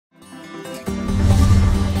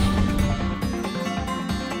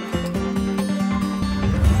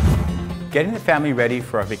Getting the family ready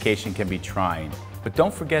for a vacation can be trying, but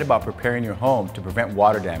don't forget about preparing your home to prevent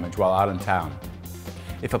water damage while out in town.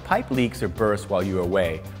 If a pipe leaks or bursts while you're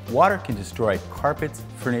away, water can destroy carpets,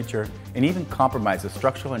 furniture, and even compromise the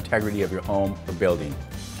structural integrity of your home or building.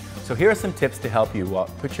 So here are some tips to help you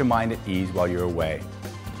put your mind at ease while you're away.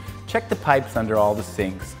 Check the pipes under all the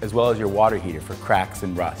sinks, as well as your water heater for cracks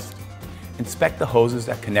and rust. Inspect the hoses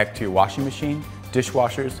that connect to your washing machine,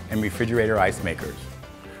 dishwashers, and refrigerator ice makers.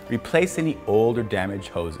 Replace any old or damaged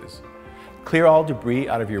hoses. Clear all debris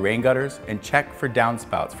out of your rain gutters and check for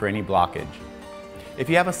downspouts for any blockage. If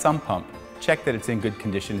you have a sump pump, check that it's in good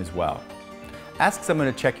condition as well. Ask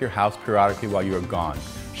someone to check your house periodically while you are gone.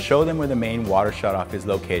 Show them where the main water shutoff is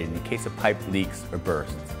located in case a pipe leaks or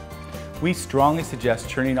bursts. We strongly suggest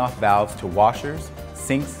turning off valves to washers,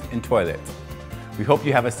 sinks, and toilets. We hope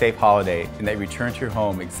you have a safe holiday and that you return to your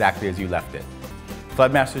home exactly as you left it.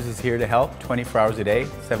 Floodmasters is here to help 24 hours a day,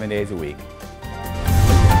 7 days a week.